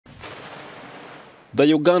The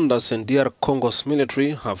Uganda's and DR Congo's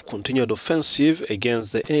military have continued offensive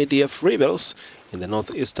against the ADF rebels in the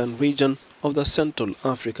northeastern region of the Central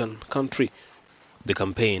African country. The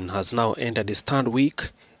campaign has now entered its third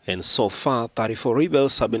week, and so far 34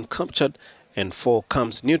 rebels have been captured and 4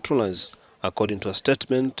 camps neutralized, according to a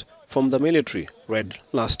statement from the military read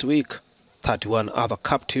last week. 31 other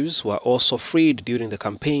captives were also freed during the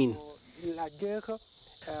campaign.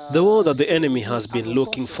 The war that the enemy has been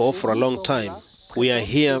looking for a long time. We are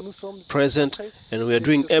here, present, and we are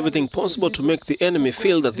doing everything possible to make the enemy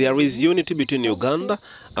feel that there is unity between Uganda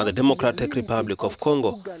and the Democratic Republic of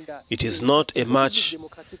Congo. It is not a match.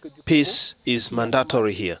 Peace is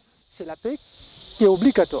mandatory here. The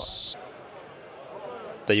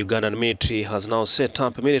Ugandan military has now set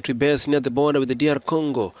up a military base near the border with the DR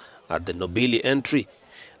Congo at the Nobili entry.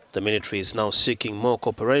 The military is now seeking more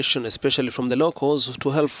cooperation, especially from the locals, to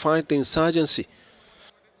help fight the insurgency.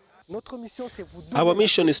 Our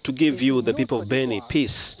mission is to give you, the people of Beni,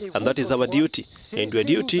 peace, and that is our duty. And your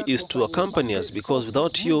duty is to accompany us, because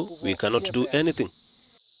without you, we cannot do anything.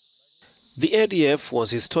 The ADF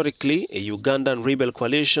was historically a Ugandan rebel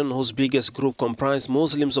coalition whose biggest group comprised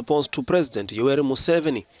Muslims opposed to President Yoweri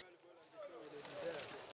Museveni.